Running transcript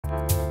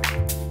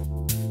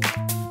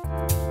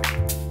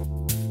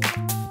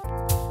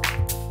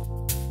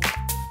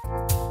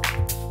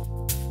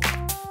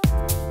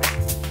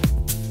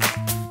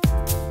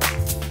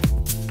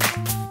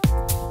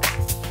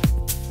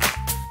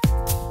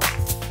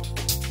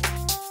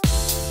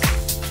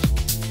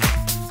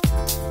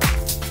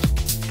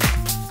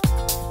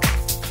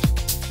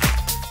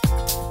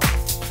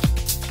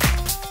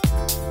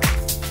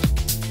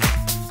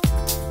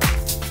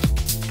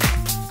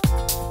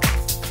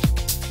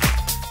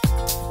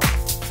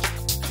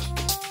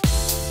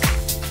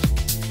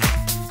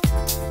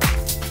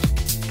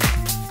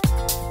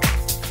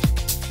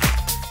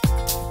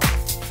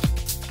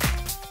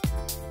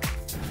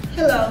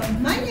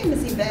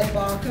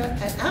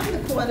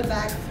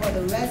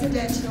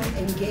residential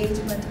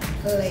engagement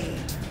play.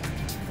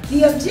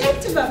 The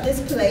objective of this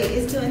play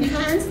is to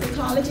enhance the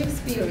college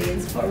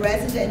experience for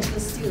residential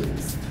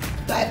students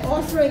by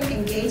offering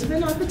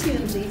engagement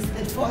opportunities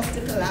that foster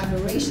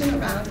collaboration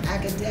around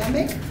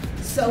academic,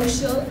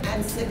 social,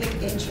 and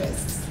civic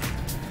interests.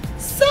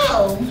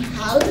 So,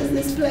 how does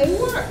this play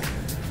work?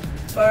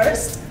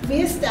 First,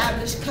 we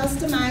establish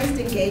customized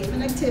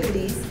engagement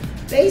activities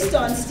based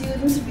on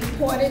students'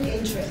 reported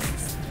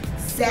interests.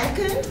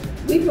 Second,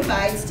 we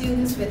provide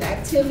students with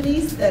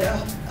activities that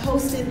are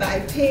hosted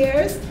by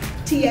peers,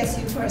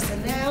 TSU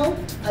personnel,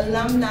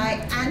 alumni,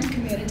 and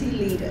community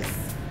leaders.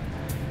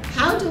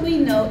 How do we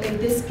know if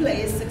this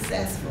play is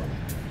successful?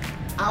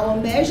 Our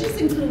measures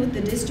include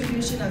the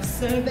distribution of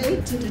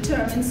surveys to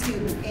determine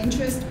student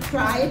interest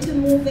prior to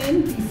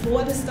move-in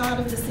before the start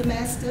of the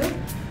semester.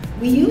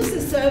 We use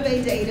the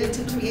survey data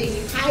to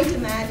create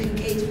high-demand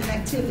engagement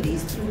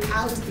activities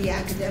throughout the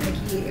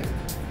academic year.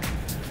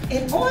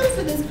 In order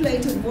for this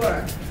play to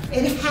work,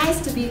 it has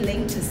to be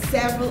linked to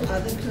several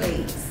other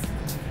plays,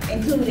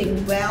 including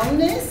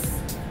wellness,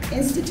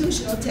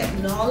 institutional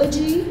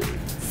technology,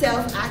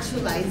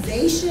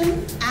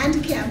 self-actualization,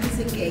 and campus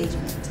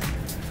engagement.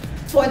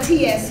 For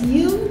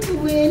TSU to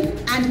win,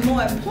 and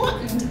more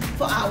important,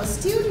 for our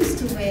students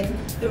to win,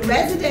 the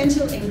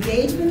residential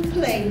engagement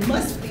play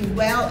must be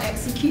well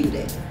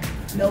executed.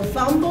 No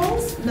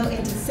fumbles, no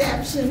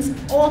interceptions,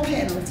 or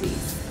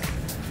penalties.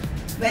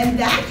 When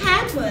that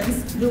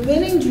happens, the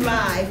winning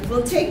drive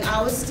will take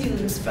our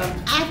students from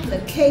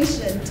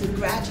application to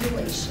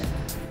graduation.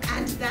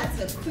 And that's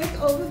a quick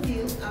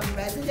overview of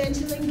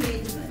residential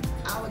engagement,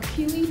 our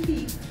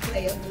QEP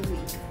Play of the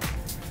Week.